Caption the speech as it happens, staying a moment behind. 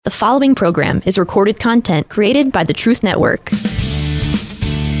The following program is recorded content created by the Truth Network.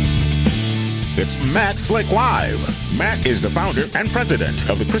 It's Matt Slick Live. Matt is the founder and president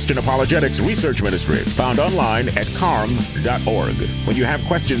of the Christian Apologetics Research Ministry, found online at carm.org. When you have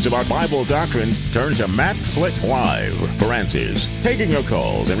questions about Bible doctrines, turn to Matt Slick Live for answers. Taking your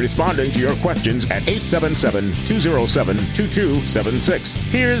calls and responding to your questions at 877-207-2276.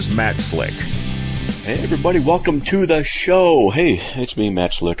 Here's Matt Slick. Hey everybody, welcome to the show. Hey, it's me,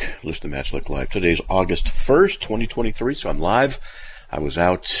 Matt Slick. Listen to Matt Slick Live. Today's August 1st, 2023, so I'm live. I was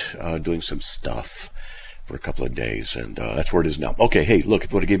out doing some stuff for a couple of days, and that's where it is now. Okay, hey, look,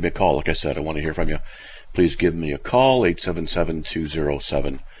 if you want to give me a call, like I said, I want to hear from you. Please give me a call,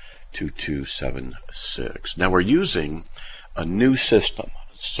 877-207-2276. Now, we're using a new system,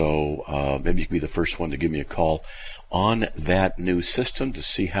 so maybe you can be the first one to give me a call on that new system to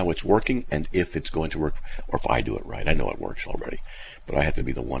see how it's working and if it's going to work, or if I do it right. I know it works already, but I have to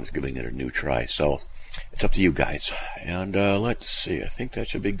be the one giving it a new try. So it's up to you guys. And let's see. I think that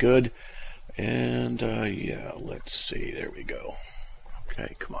should be good. And yeah, let's see. There we go.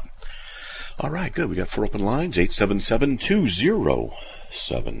 Okay, come on. All right, good. We got 4 open lines,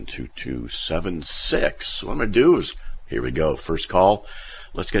 877-207-2276. So what I'm going to do is, here we go. First call.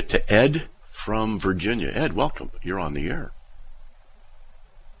 Let's get to Ed from Virginia. Ed, welcome. You're on the air.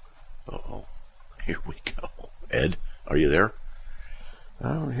 Uh-oh. Here we go. Ed, are you there?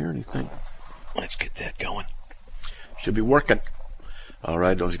 I don't hear anything. Let's get that going. Should be working. All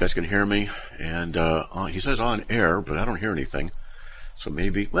right, those guys can hear me. And he says on air, but I don't hear anything. So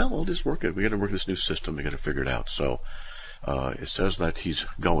maybe, well, we'll just work it. We got to work this new system. We got to figure it out. So it says that he's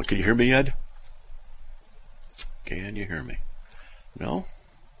going. Can you hear me, Ed? Can you hear me? No?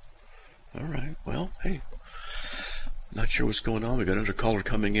 All right. Well, hey, not sure what's going on. We got another caller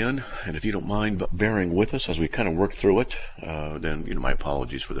coming in, and if you don't mind bearing with us as we kind of work through it, then my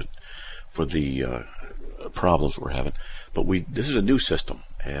apologies for the problems we're having. But this is a new system,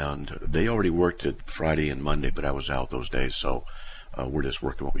 and they already worked it Friday and Monday, but I was out those days, so we're just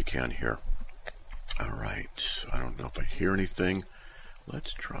working what we can here. All right. I don't know if I hear anything.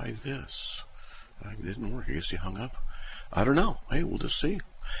 Let's try this. It didn't work. I guess he hung up. I don't know. Hey, we'll just see.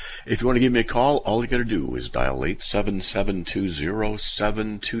 If you want to give me a call, all you got to do is dial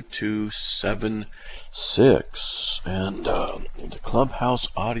 877-207-2276. And the clubhouse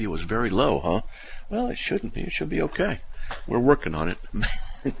audio is very low, huh? Well, it shouldn't be. It should be okay. We're working on it.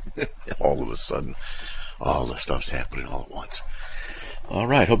 All of a sudden, all the stuff's happening all at once. All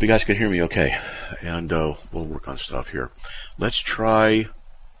right. Hope you guys can hear me okay. And we'll work on stuff here. Let's try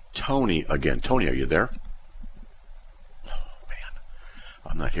Tony again. Tony, are you there?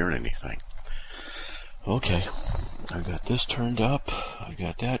 I'm not hearing anything. Okay, I've got this turned up. I've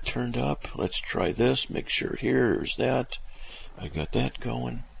got that turned up. Let's try this. Make sure here's that. I got that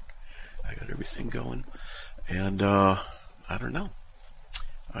going. I got everything going. And I don't know.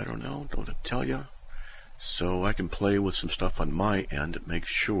 Don't know what to tell you. So I can play with some stuff on my end to make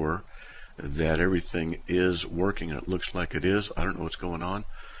sure that everything is working, and it looks like it is. I don't know what's going on,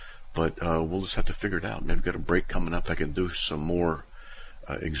 but we'll just have to figure it out. Maybe got a break coming up. I can do some more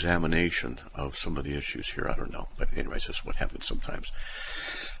examination of some of the issues here. I don't know. But anyways, this is what happens sometimes.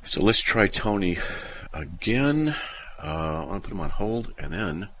 So let's try Tony again. I want to put him on hold, and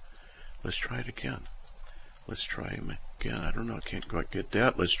then let's try it again. Let's try him again. I don't know. I can't quite get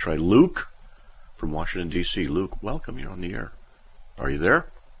that. Let's try Luke from Washington, D.C. Luke, welcome. You're on the air. Are you there?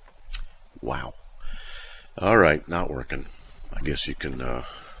 Wow. All right. Not working. I guess you can,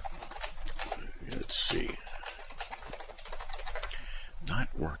 let's see. Not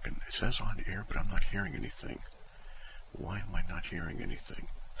working. It says on air, but I'm not hearing anything. Why am I not hearing anything?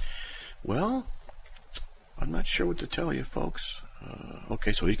 Well, I'm not sure what to tell you, folks.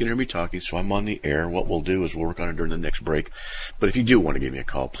 Okay, so you can hear me talking, so I'm on the air. What we'll do is we'll work on it during the next break. But if you do want to give me a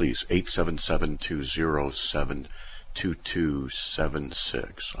call, please,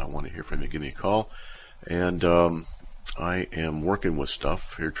 877-207-2276. I want to hear from you. Give me a call. And I am working with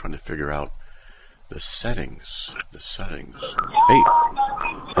stuff here, trying to figure out the settings. Hey,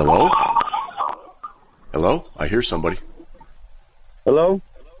 hello? Hello? I hear somebody. Hello?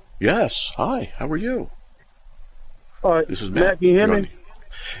 Yes. Hi. How are you? All right. This is Matt. Matt, can you hear me?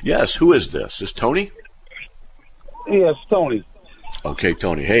 Yes. Who is this? Is Tony? Yes, Tony. Okay,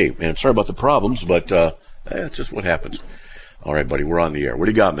 Tony. Hey, man, sorry about the problems, but it's just what happens. All right, buddy. We're on the air. What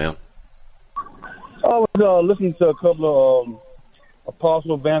do you got, man? I was listening to a couple of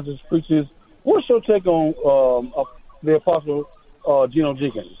Apostle Evangelist preachers. What's your take on the Apostle Geno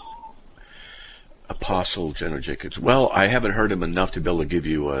Jenkins? Apostle Geno Jenkins. Well, I haven't heard him enough to be able to give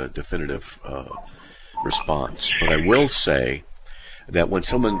you a definitive response. But I will say that when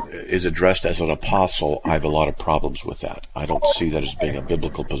someone is addressed as an apostle, I have a lot of problems with that. I don't see that as being a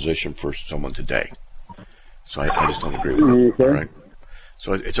biblical position for someone today. So I just don't agree with it. Okay. All right.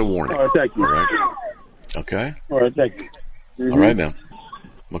 So it's a warning. All right, thank you. All right. Okay. All right, thank you. All right, ma'am.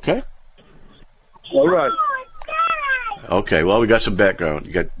 Okay. All right. Okay, well, we got some background.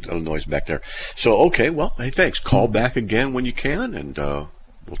 You got a little noise back there. So, okay, well, hey, thanks. Call back again when you can, and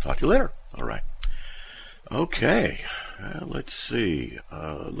we'll talk to you later. All right. Okay. Let's see.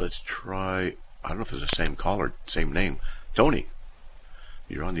 Let's try. I don't know if it's the same caller, same name. Tony,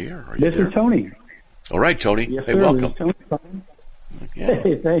 you're on the air. Are you This there? is Tony. All right, Tony. Yes, hey, sir. welcome. This is Tony. Yeah.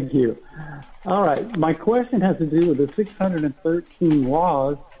 Hey, thank you. All right. My question has to do with the 613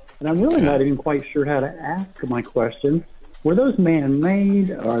 laws, and I'm really not even quite sure how to ask my question. Were those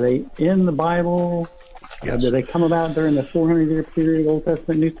man-made? Are they in the Bible? Yes. Did they come about during the 400-year period, Old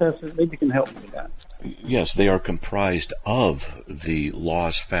Testament, New Testament? Maybe you can help me with that. Yes, they are comprised of the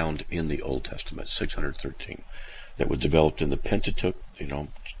laws found in the Old Testament, 613, that was developed in the Pentateuch, the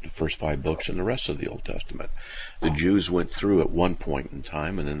first 5 books and the rest of the Old Testament. The Jews went through at one point in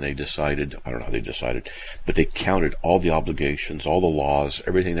time, and then they decided, I don't know how they decided, but they counted all the obligations, all the laws,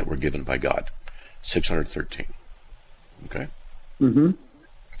 everything that were given by God. 613. Okay? Mm-hmm.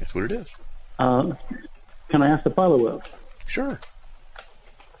 That's what it is. Can I ask a follow-up? Sure.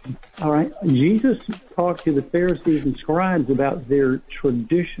 All right. Jesus talked to the Pharisees and scribes about their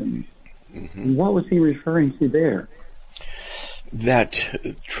traditions. Mm-hmm. What was he referring to there?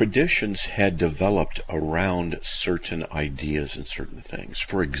 That traditions had developed around certain ideas and certain things.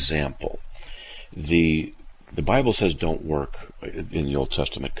 For example, the Bible says don't work in the Old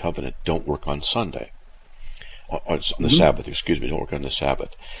Testament covenant. Don't work on Sunday, on the Sabbath. Excuse me. Don't work on the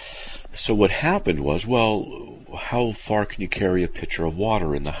Sabbath. So what happened was, well, how far can you carry a pitcher of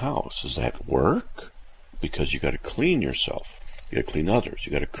water in the house? Does that work? Because you got to clean yourself. You got to clean others.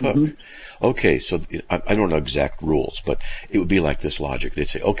 You got to cook. Mm-hmm. Okay, so I don't know exact rules, but it would be like this logic. They'd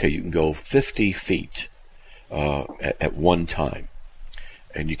say, okay, you can go 50 feet at one time,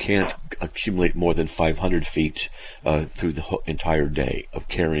 and you can't accumulate more than 500 feet through the entire day of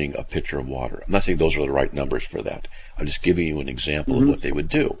carrying a pitcher of water. I'm not saying those are the right numbers for that. I'm just giving you an example of what they would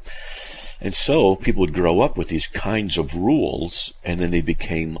do. And so people would grow up with these kinds of rules, and then they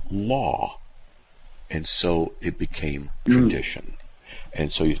became law. And so it became tradition.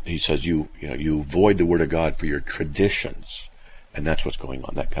 And so he says, you void the word of God for your traditions. And that's what's going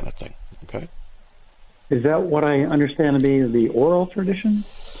on, that kind of thing. Okay? Is that what I understand to be the oral tradition?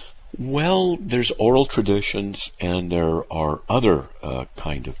 Well, there's oral traditions, and there are other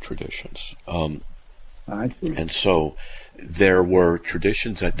kind of traditions. I see. And so there were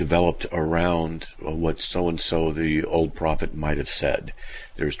traditions that developed around what so-and-so, the old prophet, might have said.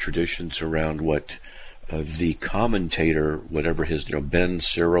 There's traditions around what the commentator, whatever his, Ben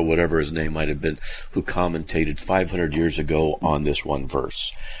Sira, whatever his name might have been, who commentated 500 years ago on this one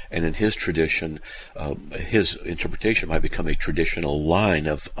verse. And in his tradition, his interpretation might become a traditional line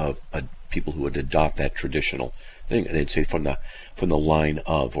of people who would adopt that traditional thing. And they'd say from the line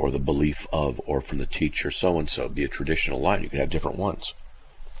of, or the belief of, or from the teacher so-and-so. It'd be a traditional line. You could have different ones.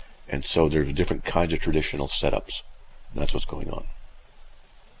 And so there's different kinds of traditional setups. And that's what's going on.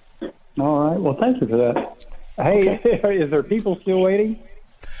 All right. Well, thank you for that. Hey, okay. Is there people still waiting?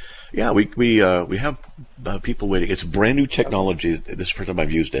 Yeah, we have people waiting. It's brand new technology. This is the first time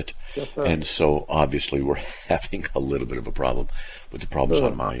I've used it, yes, sir. And so obviously we're having a little bit of a problem. But the problem's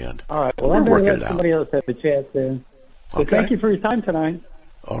on my end. All right. Well, we're working let it out. Somebody else have a chance then. So okay. Thank you for your time tonight.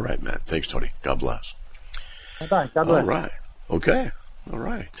 All right, man. Thanks, Tony. God bless. Bye-bye. God bless. All right. Okay. All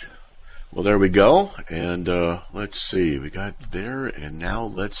right. Well, there we go. And let's see. We got there. And now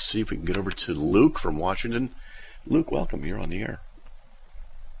let's see if we can get over to Luke from Washington. Luke, welcome. You're on the air.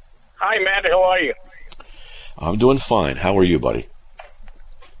 Hi, Matt. How are you? I'm doing fine. How are you, buddy?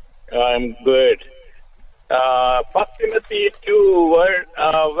 I'm good. 1 Timothy 2,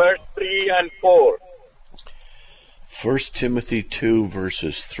 verse 3 and 4. 1 Timothy 2,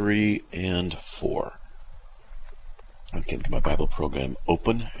 verses 3 and 4. Okay, get my Bible program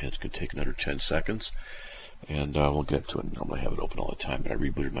open, and it's going to take another 10 seconds, and we'll get to it. Normally I have it open all the time, but I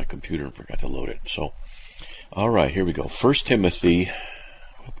rebooted my computer and forgot to load it. So, all right, here we go. 1 Timothy,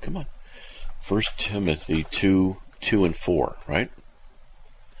 come on. 1 Timothy 2, 2 and 4, right?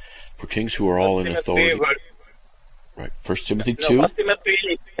 For kings who are all in authority. Right, 1 Timothy 2. 1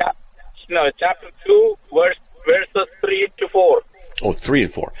 Timothy, chapter 2, verses 3 to 4. Oh, 3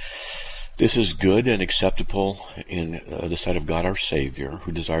 and 4. This is good and acceptable in the sight of God our Savior,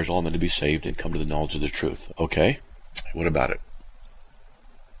 who desires all men to be saved and come to the knowledge of the truth. Okay, what about it?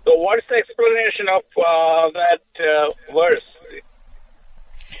 So what's the explanation of that verse?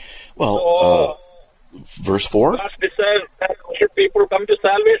 Well, verse 4? God deserves that people come to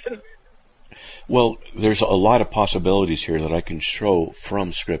salvation? Well, there's a lot of possibilities here that I can show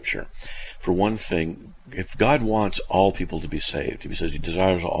from Scripture. For one thing, if God wants all people to be saved, if he says he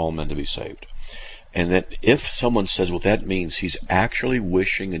desires all men to be saved, and that if someone says, well, that means he's actually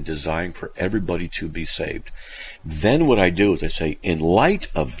wishing and desiring for everybody to be saved, then what I do is I say, in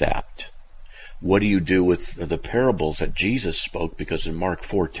light of that, what do you do with the parables that Jesus spoke? Because in Mark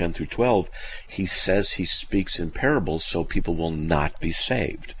 4:10 through 12, he says he speaks in parables so people will not be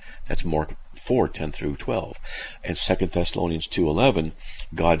saved. That's Mark 4:10 through 12. And 2 Thessalonians 2:11,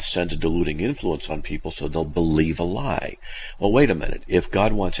 God sends a deluding influence on people so they'll believe a lie. Well, wait a minute. If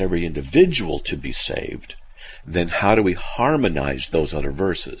God wants every individual to be saved, then how do we harmonize those other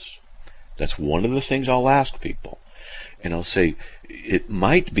verses? That's one of the things I'll ask people. And I'll say, it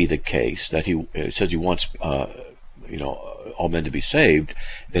might be the case that he says he wants, all men to be saved,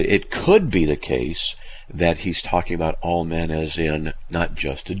 that it could be the case that he's talking about all men as in not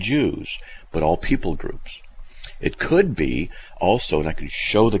just the Jews, but all people groups. It could be also, and I can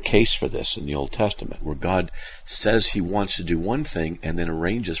show the case for this in the Old Testament, where God says he wants to do one thing and then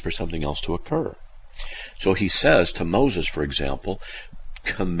arranges for something else to occur. So he says to Moses, for example,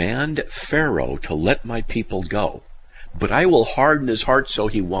 command Pharaoh to let my people go, but I will harden his heart so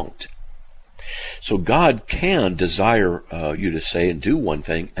he won't. So God can desire you to say and do one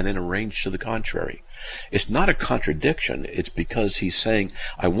thing and then arrange to the contrary. It's not a contradiction. It's because he's saying,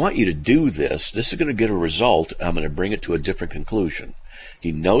 I want you to do this. This is going to get a result. I'm going to bring it to a different conclusion.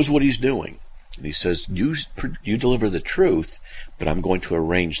 He knows what he's doing. And he says, you deliver the truth, but I'm going to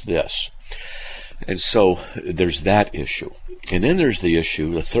arrange this. And so there's that issue. And then there's the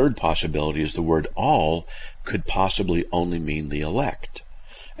issue, the third possibility is the word all could possibly only mean the elect.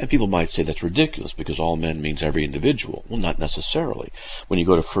 And people might say that's ridiculous because all men means every individual. Well, not necessarily. When you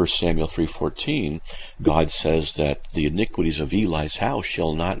go to 1 Samuel 3:14, God says that the iniquities of Eli's house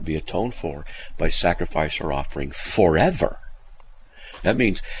shall not be atoned for by sacrifice or offering forever. That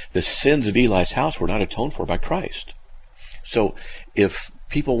means the sins of Eli's house were not atoned for by Christ. So if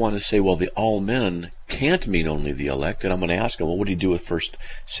people want to say, well, the all men can't mean only the elect, and I'm going to ask them, well, what do you do with 1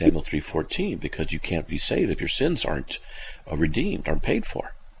 Samuel 3:14? Because you can't be saved if your sins aren't redeemed, aren't paid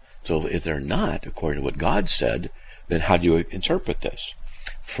for. So if they're not, according to what God said, then how do you interpret this?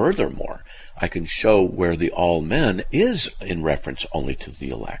 Furthermore, I can show where the all men is in reference only to the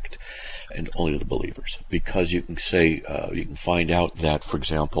elect and only to the believers. Because you can say, you can find out that, for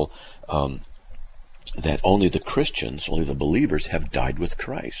example, that only the Christians, only the believers have died with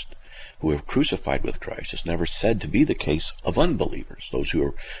Christ, who have crucified with Christ. It's never said to be the case of unbelievers, those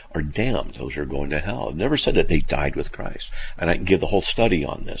who are damned, those who are going to hell. It never said that they died with Christ. And I can give the whole study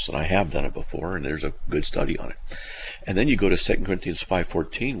on this, and I have done it before, and there's a good study on it. And then you go to 2 Corinthians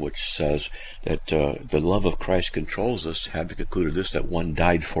 5:14, which says that the love of Christ controls us, having concluded this, that one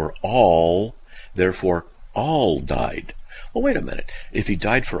died for all, therefore all died. Well, wait a minute. If he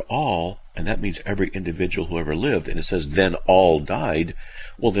died for all, and that means every individual who ever lived, and it says then all died,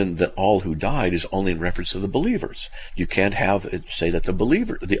 well, then the all who died is only in reference to the believers. You can't have it say that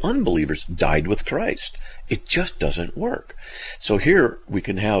the unbelievers died with Christ. It just doesn't work. So here we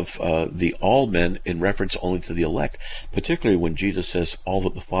can have the all men in reference only to the elect, particularly when Jesus says, all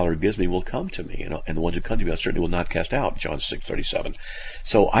that the Father gives me will come to me, and the ones who come to me I certainly will not cast out, John 6:37.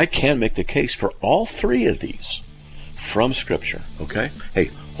 So I can make the case for all three of these from Scripture, okay? Hey,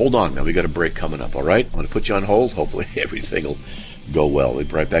 hold on now. We got a break coming up, all right? I'm going to put you on hold. Hopefully everything will go well. We'll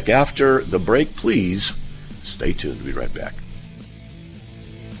be right back after the break. Please stay tuned. We'll be right back.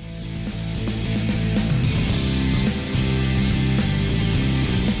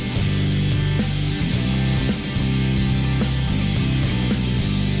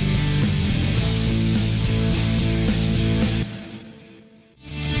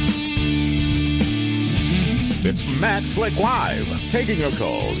 It's Matt Slick Live, taking your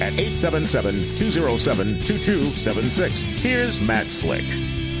calls at 877-207-2276. Here's Matt Slick.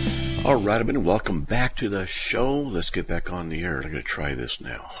 All right, everybody, welcome back to the show. Let's get back on the air. I'm going to try this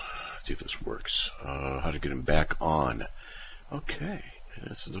now. See if this works. How to get him back on. Okay,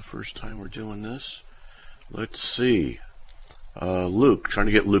 this is the first time we're doing this. Let's see. Luke, trying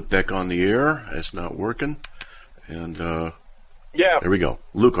to get Luke back on the air. It's not working. And Yeah. there we go.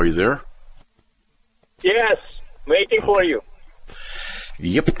 Luke, are you there? Yes. Waiting for you.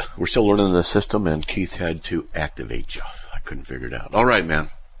 Yep. We're still learning the system, and Keith had to activate you. I couldn't figure it out. All right,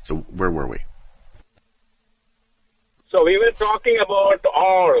 man. So where were we? So we were talking about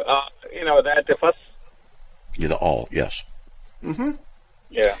all, that the first. Yeah, the all, yes. Mm-hmm.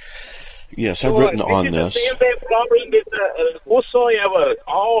 Yeah. Yes, I've written on this. The same way problem with whosoever,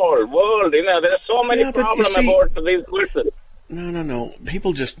 all, world, there are so many problems about these verses. No.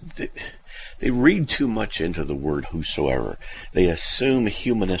 People just, they read too much into the word whosoever. They assume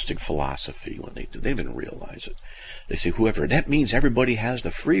humanistic philosophy when they do. They don't even realize it. They say whoever. That means everybody has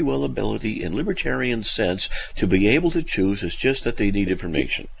the free will ability in libertarian sense to be able to choose. It's just that they need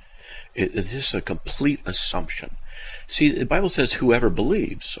information. It's just a complete assumption. See, the Bible says whoever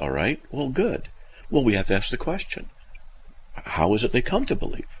believes, all right? Well, good. Well, we have to ask the question. How is it they come to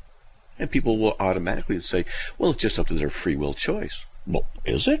believe? And people will automatically say, well, it's just up to their free will choice. Well,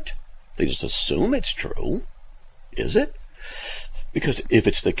 is it? They just assume it's true. Is it? Because if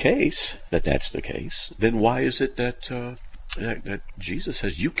it's the case, that's the case, then why is it that Jesus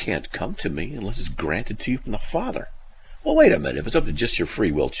says, you can't come to me unless it's granted to you from the Father? Well, wait a minute. If it's up to just your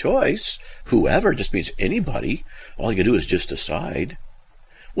free will choice, whoever just means anybody, all you can do is just decide.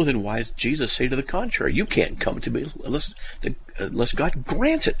 Well, then why does Jesus say to the contrary? You can't come to me unless God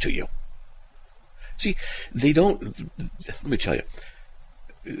grants it to you. See, they don't, let me tell you,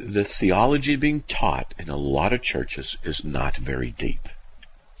 the theology being taught in a lot of churches is not very deep.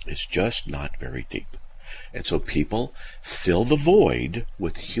 It's just not very deep. And so people fill the void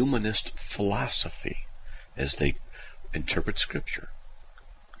with humanist philosophy as they interpret Scripture.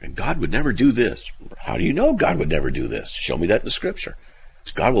 And God would never do this. How do you know God would never do this? Show me that in the Scripture.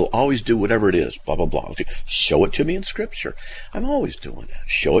 God will always do whatever it is, blah, blah, blah. Okay. Show it to me in Scripture. I'm always doing that.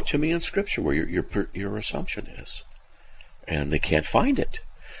 Show it to me in Scripture where your assumption is. And they can't find it.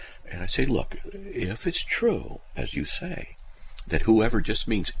 And I say, look, if it's true, as you say, that whoever just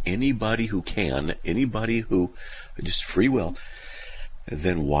means anybody who can, anybody who just free will,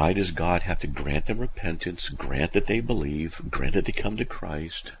 then why does God have to grant them repentance, grant that they believe, grant that they come to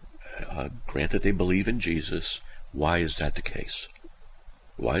Christ, grant that they believe in Jesus? Why is that the case?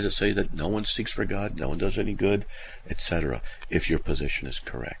 Why does it say that no one seeks for God, no one does any good, etc., if your position is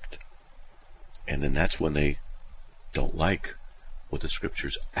correct? And then that's when they don't like what the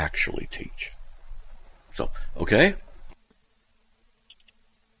Scriptures actually teach. So, okay?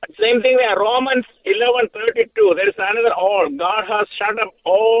 Same thing in Romans 11:32. There is another all. God has shut up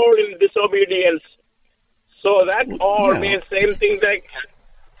all in disobedience. So that all means same thing like...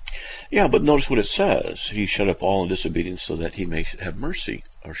 Yeah, but notice what it says. He shut up all in disobedience so that he may have mercy,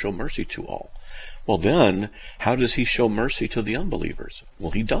 or show mercy to all. Well then, how does he show mercy to the unbelievers?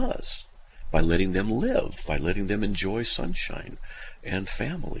 Well, he does. By letting them live, by letting them enjoy sunshine and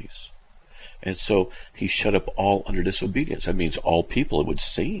families. And so he shut up all under disobedience. That means all people, it would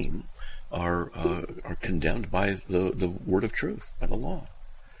seem, are condemned by the word of truth, by the law.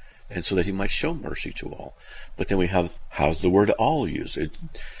 And so that he might show mercy to all. But then we have, how's the word all used?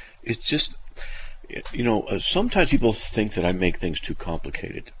 It's just, sometimes people think that I make things too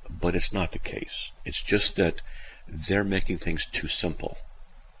complicated, but it's not the case. It's just that they're making things too simple.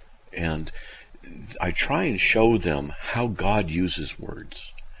 And I try and show them how God uses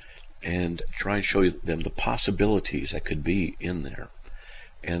words and try and show them the possibilities that could be in there,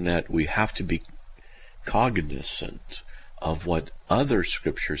 and that we have to be cognizant of what other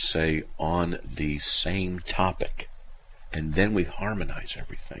scriptures say on the same topic, and then we harmonize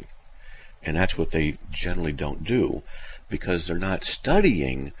everything. And that's what they generally don't do, because they're not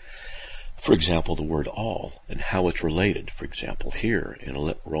studying, for example, the word all and how it's related. For example, here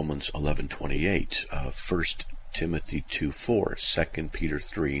in Romans 11:28, 1 Timothy 2:4, 2 Peter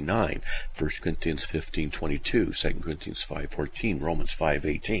 3:9, 1 Corinthians 15:22, 2 Corinthians 5:14, Romans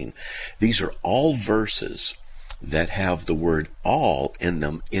 5:18. These are all verses that have the word all in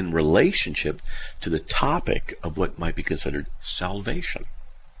them in relationship to the topic of what might be considered salvation.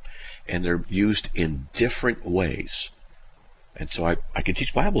 And they're used in different ways. And so I can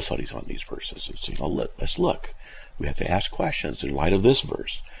teach Bible studies on these verses. And so, let's look. We have to ask questions in light of this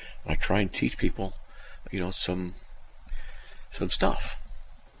verse. And I try and teach people, some stuff.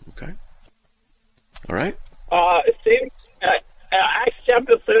 Okay? All right? Acts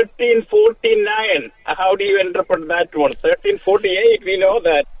chapter 13, 14, 9. How do you interpret that one? 13:48, we know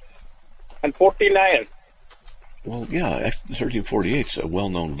that. And 49. Well, yeah, 13:48 is a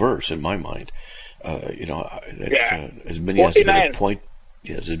well-known verse in my mind. As many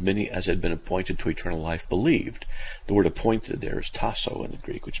as had been appointed to eternal life believed. The word appointed there is tasso in the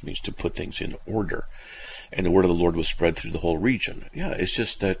Greek, which means to put things in order. And the word of the Lord was spread through the whole region. Yeah, it's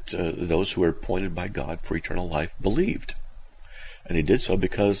just that those who were appointed by God for eternal life believed. And they did so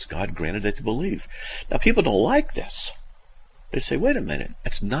because God granted it to believe. Now, people don't like this. They say, wait a minute,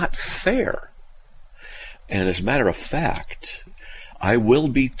 it's not fair. And as a matter of fact, I will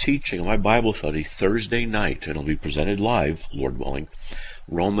be teaching my Bible study Thursday night, and it'll be presented live, Lord willing,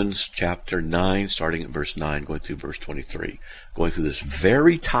 Romans chapter 9, starting at verse 9, going through verse 23, going through this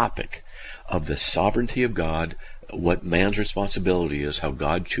very topic of the sovereignty of God, what man's responsibility is, how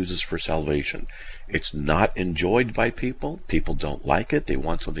God chooses for salvation. It's not enjoyed by people. People don't like it. They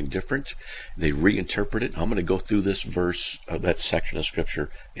want something different. They reinterpret it. I'm going to go through this verse, that section of Scripture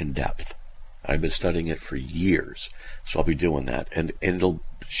in depth. I've been studying it for years, so I'll be doing that, and it'll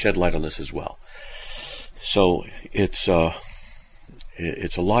shed light on this as well. So it's a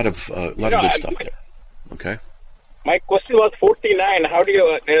lot of good stuff there. Okay. My question was 49. How do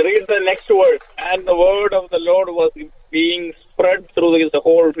you read the next word? And the word of the Lord was being spread through the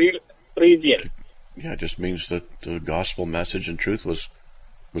whole region. Yeah, it just means that the gospel message and truth was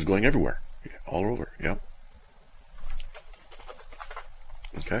going everywhere, all over. Yeah.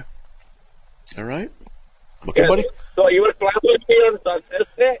 Okay. All right. Okay, buddy. So your class will be on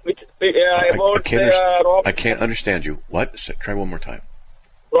Thursday, which about I can't understand you. What? Try one more time.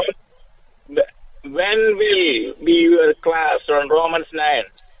 When will be your class on Romans 9?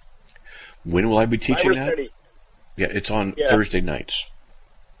 When will I be teaching Bible that? Study. Yeah, it's on Thursday nights.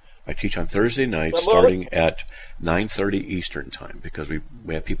 I teach on Thursday nights starting at 9:30 Eastern time, because we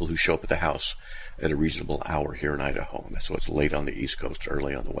have people who show up at the house at a reasonable hour here in Idaho. So it's late on the East Coast,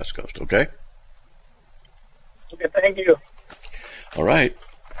 early on the West Coast, okay? Okay, thank you. All right.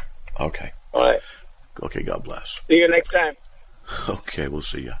 Okay. All right. Okay, God bless. See you next time. Okay, we'll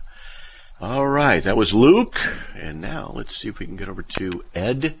see you. All right, that was Luke. And now let's see if we can get over to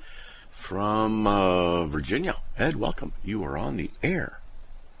Ed from Virginia. Ed, welcome. You are on the air.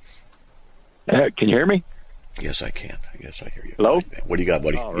 Can you hear me? Yes, I can. Yes, I hear you. Hello? What do you got,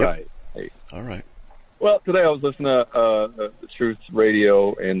 buddy? All right. Hey. All right. Well, today I was listening to the Truth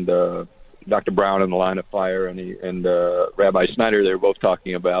Radio and Dr. Brown in the Line of Fire and Rabbi Snyder. They were both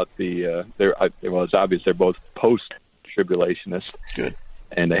talking about it's obvious they're both post-tribulationists. Good.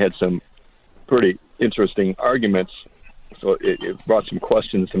 And they had some pretty interesting arguments. So it brought some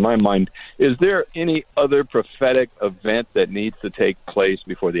questions to my mind. Is there any other prophetic event that needs to take place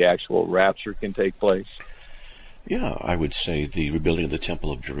before the actual rapture can take place? Yeah, I would say the rebuilding of the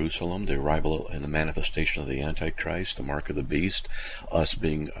Temple of Jerusalem, the arrival and the manifestation of the Antichrist, the mark of the beast, us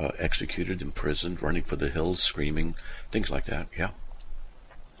being executed, imprisoned, running for the hills, screaming, things like that. Yeah.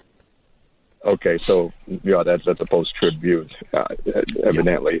 Okay, so yeah, that's a post-trib view,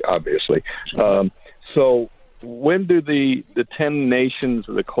 evidently, obviously. So when do the 10 nations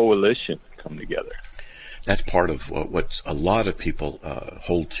of the coalition come together? That's part of what a lot of people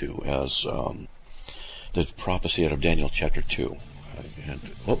hold to as the prophecy out of Daniel chapter 2.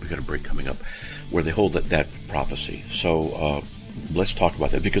 We've got a break coming up where they hold that prophecy. So let's talk about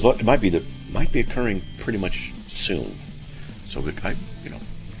that, because it might be occurring pretty much soon. So got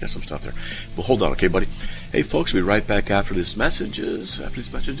some stuff there. Well, hold on, okay, buddy? Hey, folks, we'll be right back after these messages. If you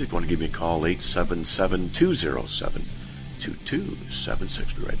want to give me a call,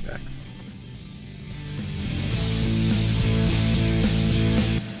 877-207-2276. Be right back.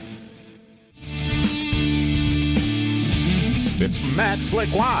 It's Matt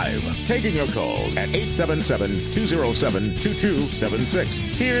Slick Live, taking your calls at 877-207-2276.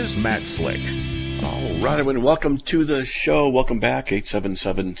 Here's Matt Slick. All right, everyone, welcome to the show. Welcome back,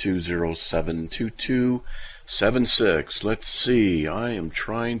 877-207-2276. Let's see, I am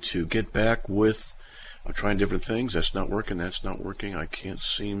trying to get back with, I'm trying different things. That's not working. I can't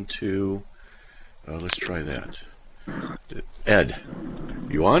seem to, let's try that. Ed,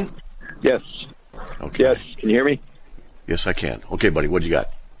 you on? Yes. Okay. Yes, can you hear me? Yes, I can. Okay, buddy, what do you got?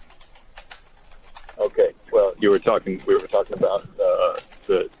 Okay, well, we were talking about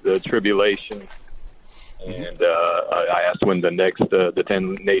the tribulation. And I asked when the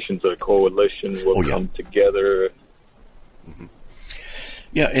 10 nations of the coalition will come together. Mm-hmm.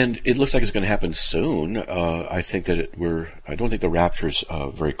 Yeah, and it looks like it's going to happen soon. I think that I don't think the rapture's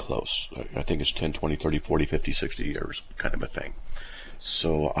very close. I think it's 10, 20, 30, 40, 50, 60 years kind of a thing.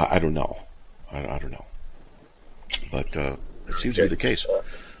 So I don't know. I don't know. But it seems to be the case.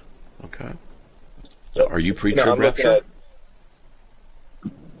 Okay. So are you pre-trib rapture?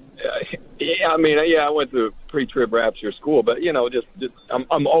 I went to pre-trib rapture school, but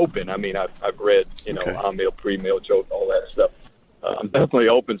I'm open. I mean, I've read Amil, pre-mill, choke, all that stuff. I'm definitely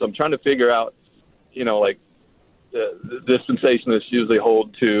open. So I'm trying to figure out, like the dispensationalists usually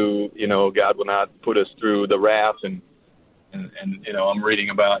hold to, God will not put us through the wrath, and I'm reading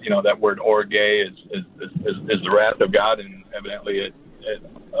about that word orge is the wrath of God, and evidently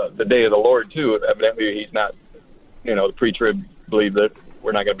the day of the Lord too. Evidently He's not. The pre-trib believe that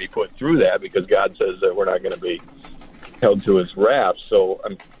we're not going to be put through that because God says that we're not going to be held to His wrath. So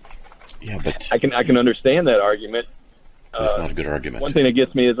I can understand that argument, That's not a good argument. One thing that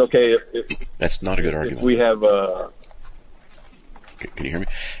gets me is, okay, that's not a good argument. If we have... Can you hear me?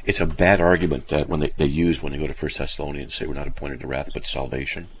 It's a bad argument that when they use when they go to 1 Thessalonians, say we're not appointed to wrath but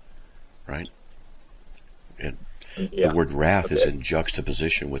salvation, right? And the word wrath is in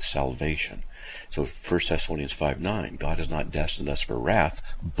juxtaposition with salvation. So 1 Thessalonians 5:9, God has not destined us for wrath,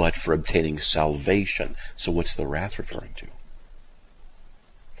 but for obtaining salvation. So what's the wrath referring to?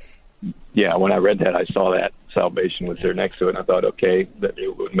 Yeah, when I read that, I saw that salvation was there next to it, and I thought, okay, that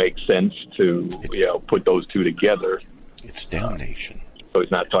it would make sense to put those two together. It's damnation. So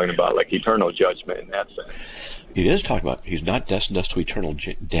he's not talking about like eternal judgment in that sense. It is talking about he's not destined us to eternal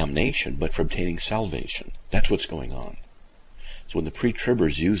damnation, but for obtaining salvation. That's what's going on. So when the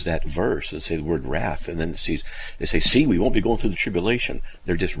pre-tribbers use that verse and say the word wrath, and then they say, see, we won't be going through the tribulation,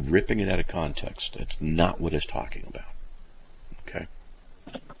 they're just ripping it out of context. That's not what it's talking about. Okay?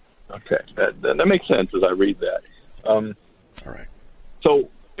 Okay. That makes sense as I read that. All right. So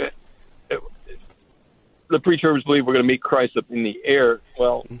the pre-tribbers believe we're going to meet Christ up in the air.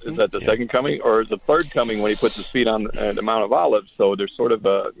 Well, is that the second coming or the third coming when he puts his feet on the Mount of Olives? So there's sort of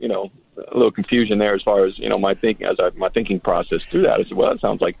a little confusion there as far as my thinking my thinking process through that. I said, well, it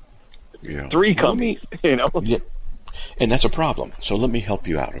sounds like three comings. Yeah. And that's a problem. So let me help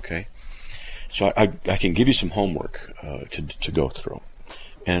you out, okay? So I can give you some homework to go through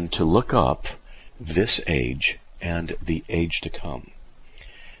and to look up this age and the age to come.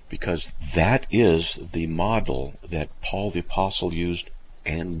 Because that is the model that Paul the Apostle used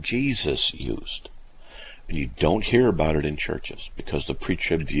and Jesus used. And you don't hear about it in churches because the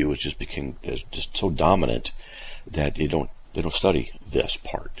pre-trib view is just so dominant that they don't study this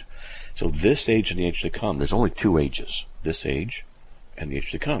part. So this age and the age to come, there's only two ages. This age and the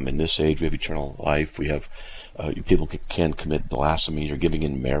age to come. In this age we have eternal life, we have people can commit blasphemy or giving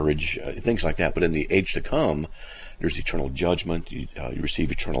in marriage, things like that. But in the age to come, there's eternal judgment, you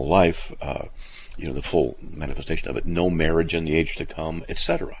receive eternal life, the full manifestation of it, no marriage in the age to come,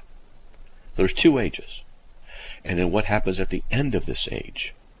 etc. There's two ages. And then what happens at the end of this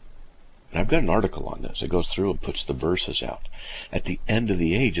age? And I've got an article on this. It goes through and puts the verses out. At the end of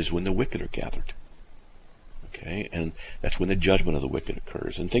the age is when the wicked are gathered. Okay? And that's when the judgment of the wicked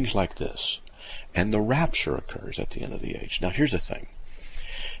occurs, and things like this. And the rapture occurs at the end of the age. Now here's the thing.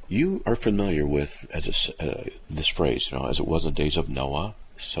 You are familiar with this phrase, as it was in the days of Noah,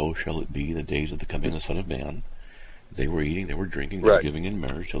 so shall it be in the days of the coming of the Son of Man. They were eating, they were drinking, they were giving in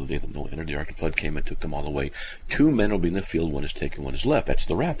marriage till the day that Noah entered the ark. The flood came and took them all away. 2 men will be in the field, one is taken, one is left. That's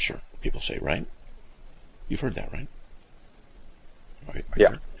the rapture, people say, right? You've heard that, right?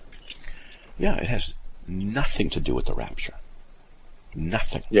 Yeah. Yeah, it has nothing to do with the rapture.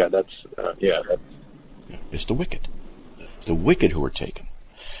 Nothing. Yeah, that's. It's the wicked. The wicked who are taken.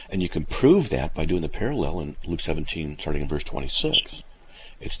 And you can prove that by doing the parallel in Luke 17, starting in verse 26.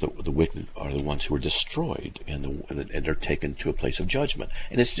 It's the wicked are the ones who are destroyed, and they're taken to a place of judgment.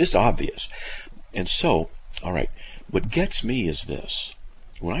 And it's just obvious. And so, all right, what gets me is this.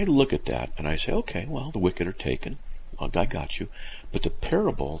 When I look at that, and I say, okay, well, the wicked are taken. Well, I got you. But the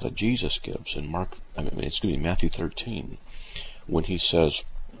parable that Jesus gives in Matthew 13, when he says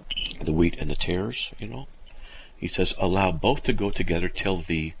the wheat and the tares, he says, allow both to go together till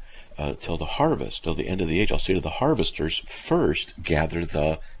the harvest, till the end of the age. I'll say to the harvesters, first gather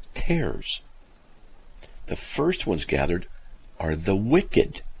the tares. The first ones gathered are the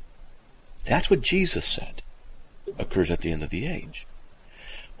wicked. That's what Jesus said occurs at the end of the age.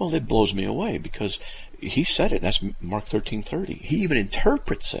 Well, it blows me away because he said it. That's Mark 13:30. He even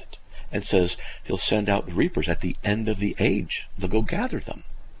interprets it and says he'll send out reapers at the end of the age. They'll go gather them,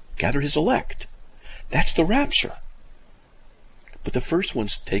 gather his elect. That's the rapture. But the first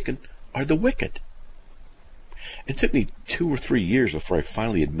ones taken are the wicked. It took me 2 or 3 years before I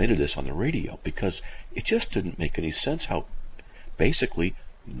finally admitted this on the radio because it just didn't make any sense how basically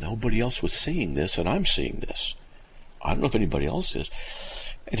nobody else was seeing this and I'm seeing this. I don't know if anybody else is.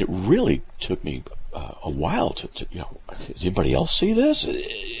 And it really took me a while to does anybody else see this?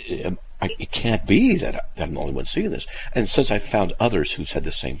 It can't be that I'm the only one seeing this. And since I found others who said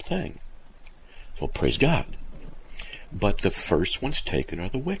the same thing, well, praise God. But the first ones taken are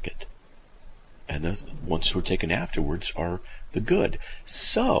the wicked. And the ones who are taken afterwards are the good.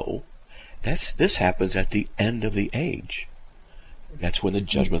 So, this happens at the end of the age. That's when the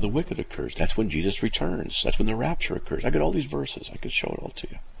judgment of the wicked occurs. That's when Jesus returns. That's when the rapture occurs. I got all these verses. I could show it all to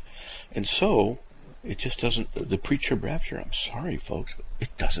you. And so, it just doesn't, the pre-trib rapture, I'm sorry, folks,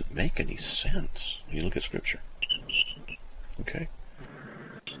 it doesn't make any sense when you look at Scripture. Okay?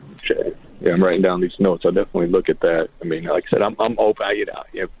 Okay. Yeah, I'm writing down these notes. I'll definitely look at that. I mean, like I said, I'm open.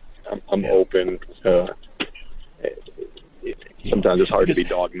 I'm open. sometimes it's hard to be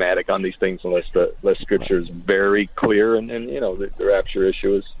dogmatic on these things unless Scripture is very clear, and the rapture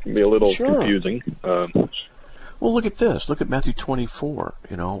issue can be a little confusing. Well, look at this. Look at Matthew 24.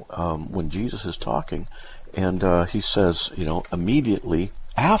 When Jesus is talking, and he says, immediately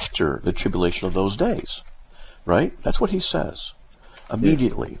after the tribulation of those days, right? That's what he says.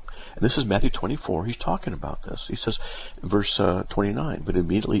 Immediately. And this is Matthew 24. He's talking about this. He says, verse 29, but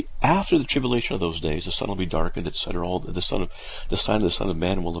immediately after the tribulation of those days, the sun will be darkened, etc. The sign of the Son of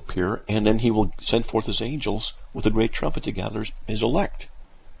Man will appear, and then he will send forth his angels with a great trumpet to gather his elect.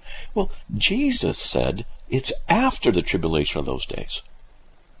 Well, Jesus said it's after the tribulation of those days.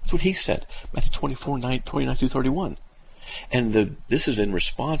 That's what he said. Matthew 24, 29 through 31. And this is in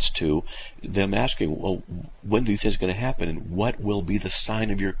response to them asking, well, when are these things going to happen, and what will be the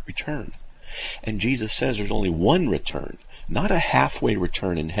sign of your return? And Jesus says there's only one return, not a halfway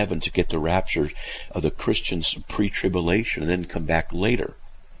return in heaven to get the rapture of the Christians pre-tribulation and then come back later.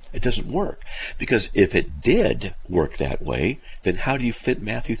 It doesn't work. Because if it did work that way, then how do you fit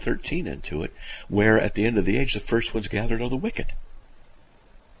Matthew 13 into it, where at the end of the age the first ones gathered are the wicked?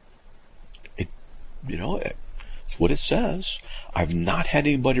 It's what it says. I've not had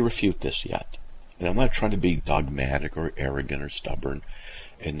anybody refute this yet. And I'm not trying to be dogmatic or arrogant or stubborn.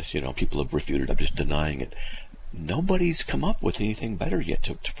 And people have refuted it. I'm just denying it. Nobody's come up with anything better yet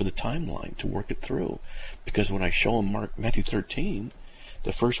for the timeline to work it through. Because when I show them Matthew 13,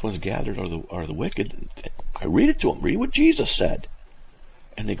 the first ones gathered are the wicked. I read it to them. Read what Jesus said.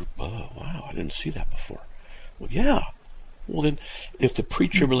 And they go, oh, wow, I didn't see that before. Well, yeah. Well, then, if the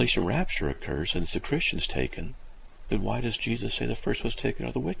pre-tribulation rapture occurs and it's the Christians taken, then why does Jesus say the first ones taken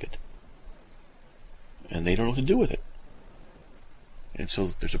are the wicked? And they don't know what to do with it. And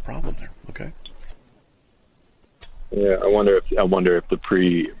so there's a problem there, okay? Yeah, I wonder if the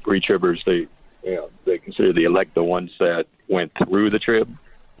pre-tribbers, they consider the elect the ones that went through the trib.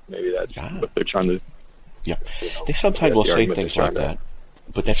 Maybe that's what they're trying to... Yeah. They sometimes will say things like that,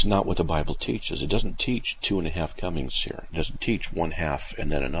 but that's not what the Bible teaches. It doesn't teach 2.5 comings here. It doesn't teach one half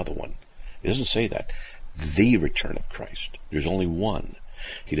and then another one. It doesn't say that. The return of Christ. There's only one.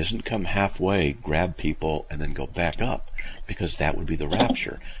 He doesn't come halfway, grab people, and then go back up, because that would be the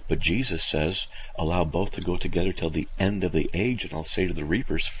rapture. But Jesus says, allow both to go together till the end of the age, and I'll say to the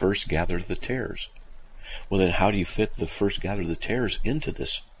reapers, first gather the tares. Well, then how do you fit the first gather the tares into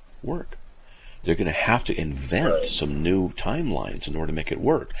this work? They're going to have to invent some new timelines in order to make it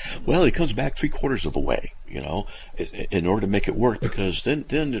work. Well, it comes back 3/4 of the way, in order to make it work, because then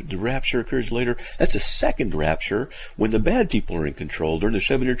the rapture occurs later. That's a second rapture when the bad people are in control during the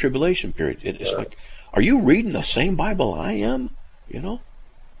 7-year tribulation period. It's like, are you reading the same Bible I am?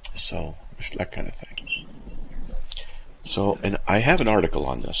 So it's that kind of thing. So, and I have an article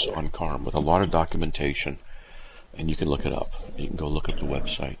on this on CARM with a lot of documentation, and you can look it up. You can go look at the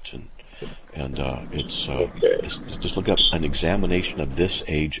website and it's just look up an examination of this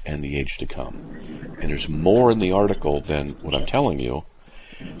age and the age to come. And there's more in the article than what I'm telling you,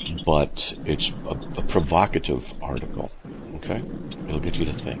 but it's a provocative article. Okay, it'll get you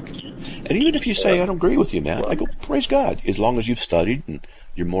to think. And even if you say I don't agree with you, man, I go, praise God. As long as you've studied and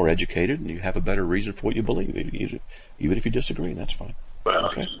you're more educated and you have a better reason for what you believe, even if you disagree, that's fine.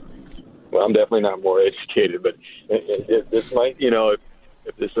 Okay. Well, I'm definitely not more educated, but this might,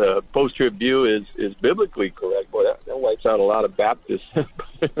 if this post-trib view is biblically correct, boy, that wipes out a lot of Baptists as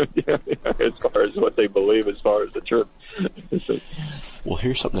far as what they believe as far as the trib. Well,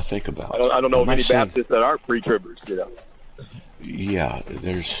 here's something to think about. I don't know of any Baptists that aren't pre-tribbers, Yeah,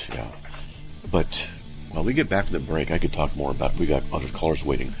 but when we get back to the break, I could talk more about it. We got other callers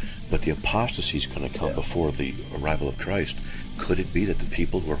waiting, but the apostasy is going to come before the arrival of Christ. Could it be that the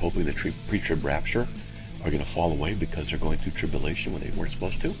people who are hoping the pre-trib rapture are going to fall away because they're going through tribulation when they weren't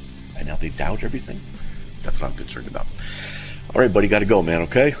supposed to, and now they doubt everything? That's what I'm concerned about. All right, buddy, got to go, man,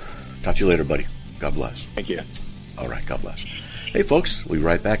 okay? Talk to you later, buddy. God bless. Thank you. All right, God bless. Hey, folks, we'll be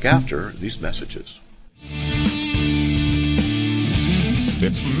right back after these messages.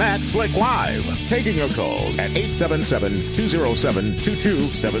 It's Matt Slick Live, taking your calls at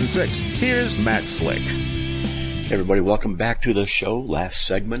 877-207-2276. Here's Matt Slick. Hey everybody, welcome back to the show. Last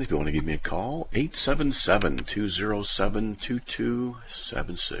segment, if you want to give me a call,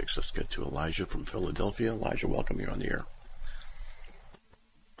 877-207-2276. Let's get to Elijah from Philadelphia. Elijah, welcome. You're on the air.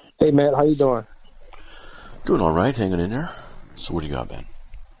 Hey, Matt. How you doing? Doing all right, hanging in there. So what do you got, man?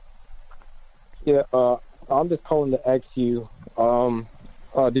 Yeah, I'm just calling to ask you,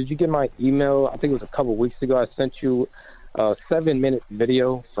 did you get my email? I think it was a couple weeks ago. I sent you a 7-minute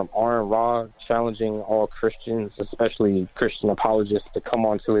video from Aaron Ra challenging all Christians, especially Christian apologists, to come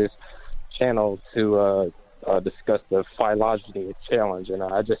onto his channel to discuss the phylogeny challenge, and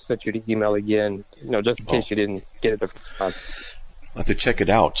I just sent you the email again, just in case you didn't get it the first time. I have to check it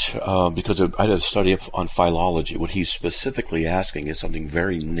out because I did a study on philology. What he's specifically asking is something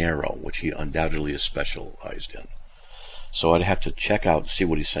very narrow, which he undoubtedly is specialized in. So I'd have to check out and see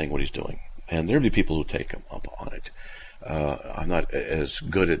what he's saying, what he's doing. And there'll be people who take him up on it. I'm not as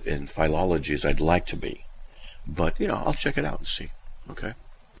good in philology as I'd like to be. But, I'll check it out and see. Okay?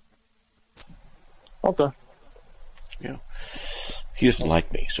 Okay. Yeah. He doesn't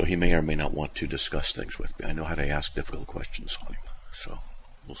like me, so he may or may not want to discuss things with me. I know how to ask difficult questions on him. So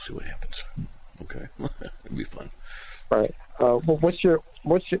we'll see what happens. Okay? It'll be fun. All right. What's your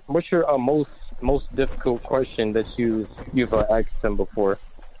most difficult question that you've asked him before?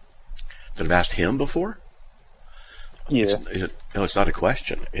 That I've asked him before? Yeah. It's not a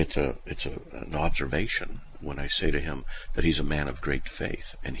question. It's an observation when I say to him that he's a man of great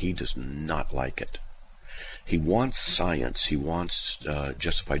faith, and he does not like it. He wants science. He wants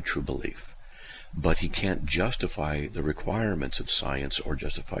justified true belief. But he can't justify the requirements of science or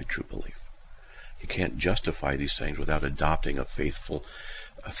justified true belief. He can't justify these things without adopting a faith-filled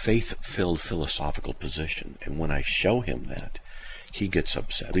philosophical position. And when I show him that, he gets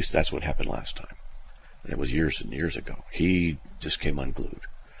upset. At least that's what happened last time. It was years and years ago. He just came unglued.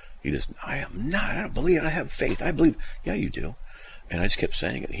 I don't believe it. I have faith. I believe. Yeah, you do. And I just kept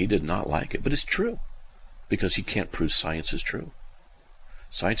saying it. He did not like it. But it's true. Because he can't prove science is true.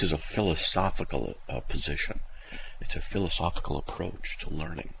 Science is a philosophical position. It's a philosophical approach to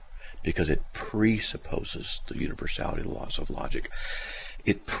learning. Because it presupposes the universality of the laws of logic.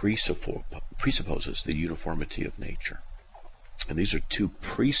 It presupposes the uniformity of nature. And these are two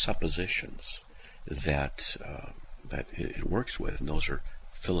presuppositions that it works with, and those are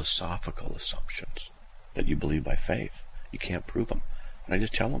philosophical assumptions that you believe by faith. You can't prove them. And I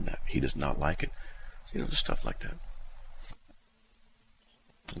just tell him that. He does not like it. Just stuff like that.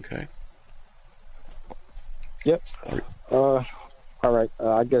 Okay? Yep. All right.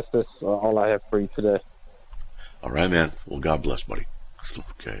 I guess that's all I have for you today. All right, man. Well, God bless, buddy.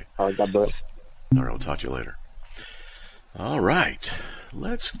 Okay. All right, God bless. All right, we'll talk to you later. All right.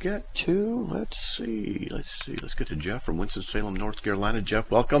 Let's get to Jeff from Winston-Salem, North Carolina.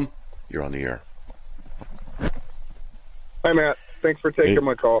 Jeff, welcome. You're on the air. Hi, Matt. Thanks for taking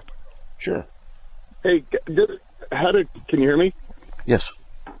my call. Sure. Hey, can you hear me? Yes.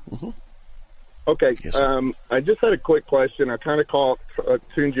 Mm-hmm. Okay. Yes. I just had a quick question. I kind of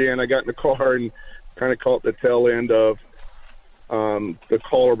tuned you in. I got in the car and kind of caught the tail end of the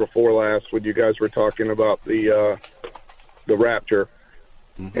caller before last when you guys were talking about the rapture.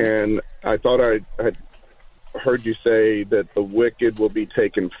 Mm-hmm. And I thought I had heard you say that the wicked will be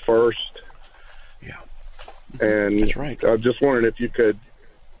taken first. Yeah. And that's right. I was just wondering if you could.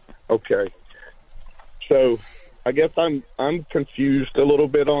 Okay. So I guess I'm confused a little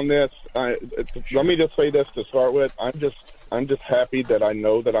bit on this. Let me just say this to start with. I'm just happy that I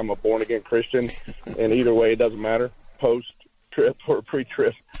know that I'm a born again Christian, and either way it doesn't matter, post trip or pre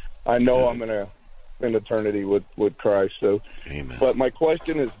trip. I know I'm in eternity with Christ. So, amen. But my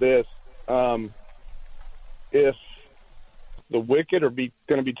question is this: if the wicked are going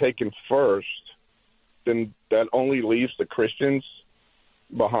to be taken first, then that only leaves the Christians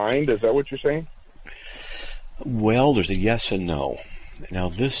behind. Is that what you're saying? Well, there's a yes and no. Now,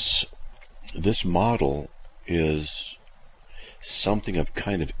 this model is something I've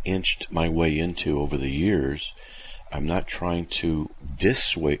kind of inched my way into over the years. I'm not trying to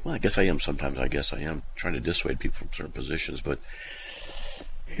dissuade. Well, I guess I am sometimes. I guess I am trying to dissuade people from certain positions. But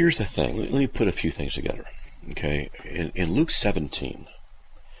here's the thing. Let me put a few things together. Okay, in Luke 17,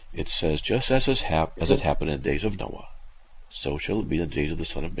 it says, "Just as it happened in the days of Noah, so shall it be in the days of the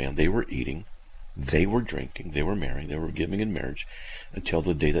Son of Man. They were eating, they were drinking, they were marrying, they were giving in marriage, until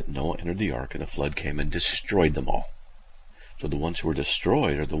the day that Noah entered the ark, and the flood came and destroyed them all." So the ones who were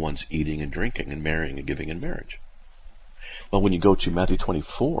destroyed are the ones eating and drinking and marrying and giving in marriage. Well, when you go to Matthew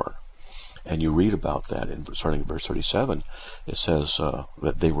 24, and you read about that, starting in verse 37, it says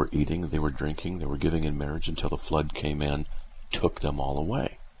that they were eating, they were drinking, they were giving in marriage until the flood came in, took them all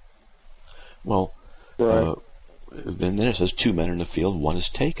away. Well, right. Then it says 2 men are in the field, one is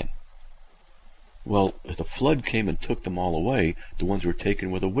taken. Well, if the flood came and took them all away, the ones who were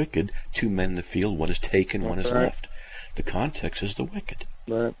taken were the wicked. 2 men in the field, one is taken, one is left. The context is the wicked.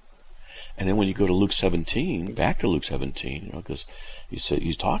 Right. And then when you go to Luke 17, back to Luke 17, because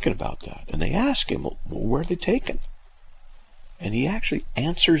he's talking about that, and they ask him, well, where are they taken? And he actually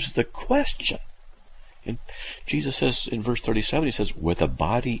answers the question. And Jesus says in verse 37, he says, "Where the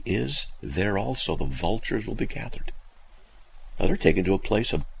body is, there also the vultures will be gathered." Now they're taken to a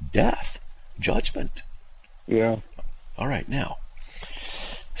place of death, judgment. Yeah. All right, now,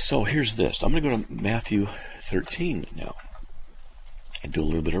 so here's this. I'm going to go to Matthew 13 now and do a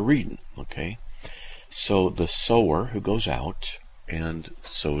little bit of reading, okay? So the sower who goes out and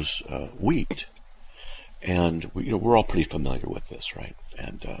sows wheat, and we're all pretty familiar with this, right?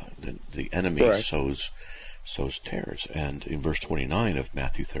 And the enemy Correct. sows tares. And in verse 29 of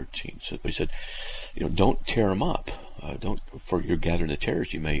Matthew 13, he said, don't tear them up. For you're gathering the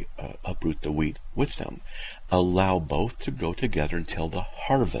tares, you may uproot the wheat with them. Allow both to grow together until the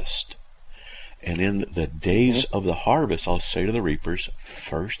harvest. And in the days of the harvest, I'll say to the reapers,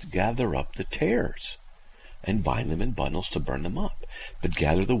 first gather up the tares and bind them in bundles to burn them up, but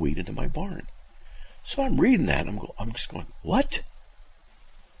gather the wheat into my barn. So I'm reading that, and I'm just going, what?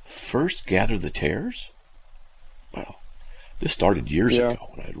 First gather the tares? Well, this started years ago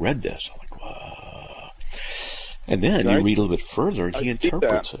when I read this. I'm like, whoa. And then you read a little bit further, and he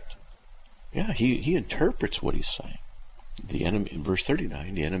interprets it. Yeah, he interprets what he's saying. The enemy, in verse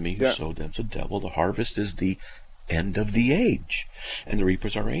 39, the enemy who sowed them's the devil. The harvest is the end of the age, and the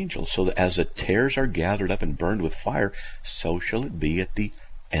reapers are angels. So that as the tares are gathered up and burned with fire, so shall it be at the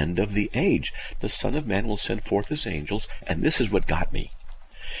end of the age. The Son of Man will send forth his angels, and this is what got me.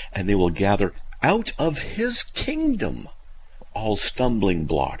 And they will gather out of his kingdom all stumbling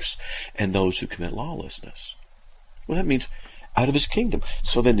blocks and those who commit lawlessness. Well, that means out of his kingdom.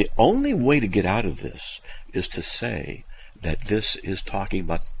 So then the only way to get out of this is to say that this is talking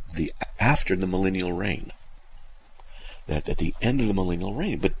about after the millennial reign. That at the end of the millennial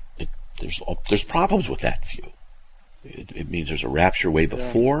reign. But there's problems with that view. It means there's a rapture way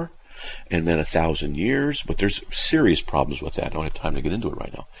before, and then 1,000 years. But there's serious problems with that. I don't have time to get into it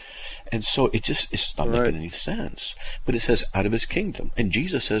right now. And so it's not making any sense. But it says out of his kingdom. And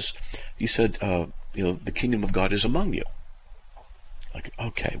Jesus says, he said, the kingdom of God is among you. Like,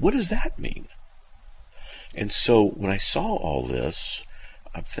 okay, what does that mean? And so when I saw all this,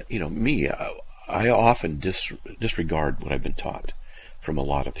 I often disregard what I've been taught from a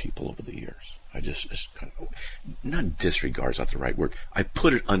lot of people over the years. I just kind of, not disregard is not the right word. I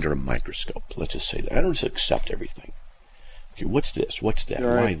put it under a microscope. Let's just say that. I don't just accept everything. Okay, what's this? What's that?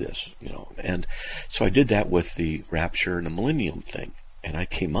 Right. Why this? And so I did that with the rapture and the millennium thing, and I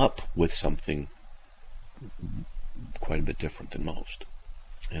came up with something quite a bit different than most.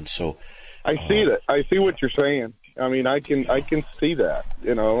 And so I see that. I see what you're saying. I mean, I can see that,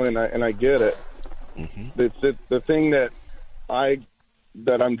 and I get it. Mm-hmm. It's the thing that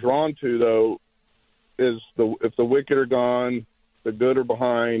I'm drawn to, though, is if the wicked are gone, the good are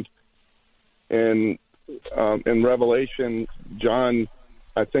behind. And in Revelation, John,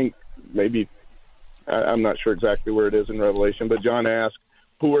 I think maybe, I'm not sure exactly where it is in Revelation, but John asks,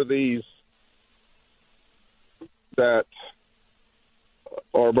 who are these that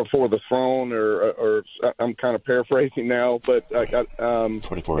are before the throne, or I'm kind of paraphrasing now, but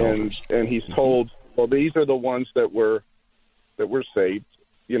 24 elders. And he's told, well, these are the ones that were saved,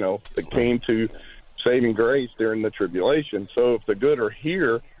 that came to saving grace during the tribulation. So if the good are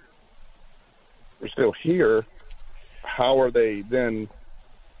here, are still here, how are they then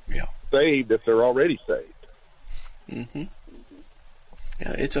saved if they're already saved? Mm-hmm.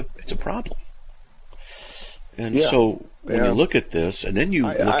 Yeah, it's a problem. And so when you look at this, and then you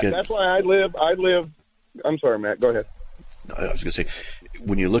look at... That's why I live... I'm sorry, Matt, go ahead. I was going to say,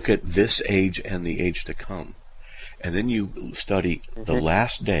 when you look at this age and the age to come, and then you study the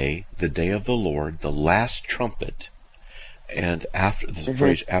last day, the day of the Lord, the last trumpet, and after the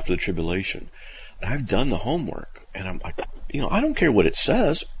phrase, after the tribulation, and I've done the homework, and I'm like, I don't care what it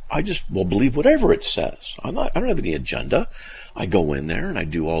says. I just will believe whatever it says. I don't have any agenda. I go in there and I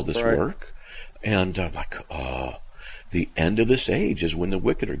do all this work. And I'm like, the end of this age is when the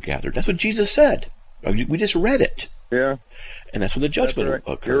wicked are gathered. That's what Jesus said. We just read it. Yeah. And that's when the judgment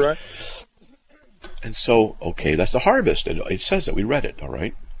occurs. You're right. And so, okay, that's the harvest. It says that. We read it, all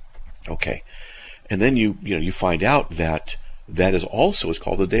right? Okay. And then you find out that is also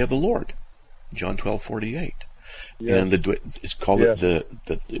called the day of the Lord. John 12:48. Yeah. And it's called the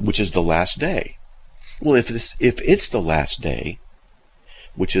which is the last day. Well, if it's the last day,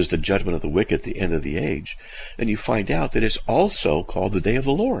 which is the judgment of the wicked at the end of the age, then you find out that it's also called the day of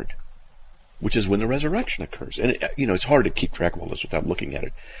the Lord, which is when the resurrection occurs. And it's hard to keep track of all this without looking at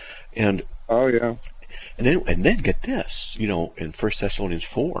it. And and then get this, in 1 Thessalonians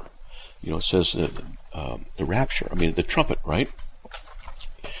 4, it says that the rapture, the trumpet, right?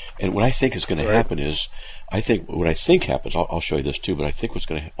 And what I think is going to happen is, I'll show you this too, but I think what's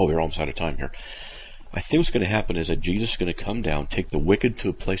going to, we're almost out of time here. I think what's going to happen is that Jesus is going to come down, take the wicked to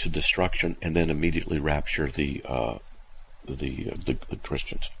a place of destruction, and then immediately rapture the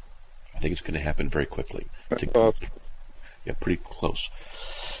Christians. I think it's going to happen very quickly. Yeah, pretty close.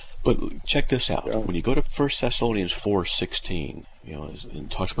 But check this out. Yeah. When you go to 1 Thessalonians 4:16, it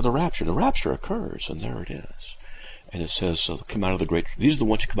talks about the rapture. The rapture occurs, and there it is. And it says, come out of the great. These are the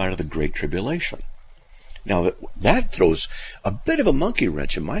ones who come out of the great tribulation. Now, that throws a bit of a monkey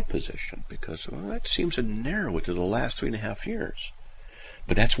wrench in my position, because that seems to narrow it to the last 3.5 years.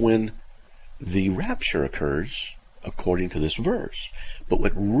 But that's when the rapture occurs, according to this verse. But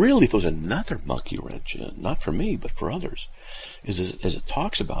what really throws another monkey wrench in, not for me, but for others, is as it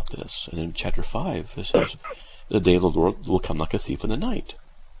talks about this, and in chapter 5, it says, the day of the Lord will come like a thief in the night.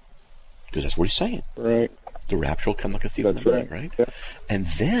 Because that's what he's saying. Right. The rapture will come like a thief in the night, right? Yeah. And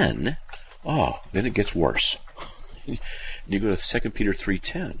then it gets worse. You go to 2 Peter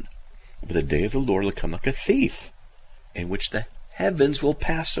 3:10. But the day of the Lord will come like a thief, in which the heavens will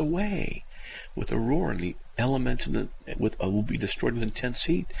pass away with a roar, and the elements will be destroyed with intense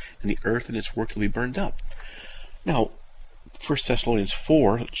heat, and the earth and its work will be burned up. Now, 1 Thessalonians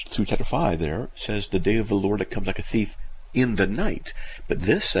 4 through chapter 5 there says the day of the Lord that comes like a thief in the night. But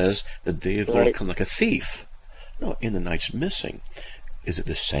this says the day of the Lord will come like a thief. No, in the night's missing. Is it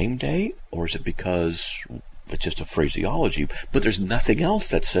the same day, or is it because it's just a phraseology? But there's nothing else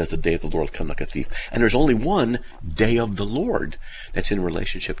that says the day of the Lord will come like a thief. And there's only one day of the Lord that's in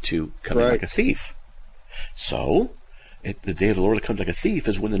relationship to coming like a thief. So, the day of the Lord that comes like a thief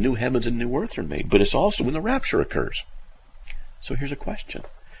is when the new heavens and new earth are made. But it's also when the rapture occurs. So here's a question.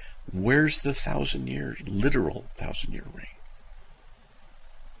 Where's the literal 1,000-year reign?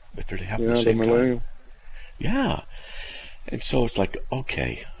 If they're to happen at the same time. Yeah. And so it's like,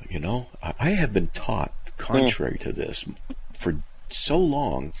 okay, I have been taught contrary to this for so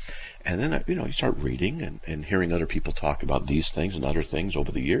long. And then, you start reading and hearing other people talk about these things and other things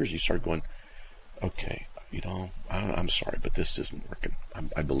over the years. You start going, okay, I'm sorry, but this isn't working.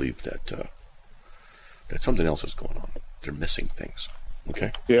 I believe that something else is going on. They're missing things.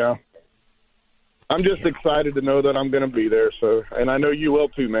 Okay? Yeah. I'm just excited to know that I'm going to be there. So, and I know you will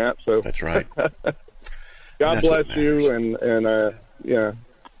too, Matt. So that's right. God bless you, and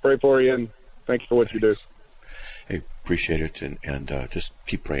pray for you, and thanks for what you do. Hey, appreciate it, and just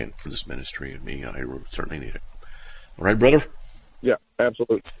keep praying for this ministry and me. I certainly need it. All right, brother? Yeah,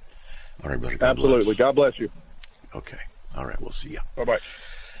 absolutely. All right, brother. Absolutely. God bless you. Okay. All right, we'll see you. Bye-bye.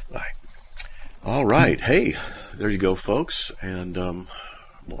 Bye. All right. Hey, there you go, folks. And, I'll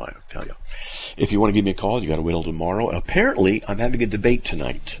tell you. If you want to give me a call, you got to wait till tomorrow. Apparently, I'm having a debate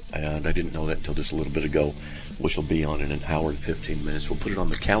tonight, and I didn't know that until just a little bit ago, which will be on in an hour and 15 minutes. We'll put it on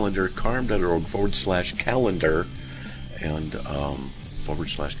the calendar, carm.org/calendar, and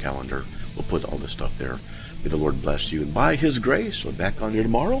 /calendar. We'll put all this stuff there. May the Lord bless you. And by His grace, we're back on here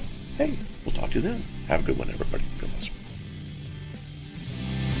tomorrow. Hey, we'll talk to you then. Have a good one, everybody. God bless.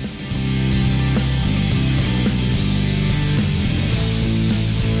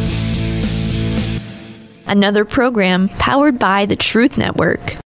 Another program powered by the Truth Network.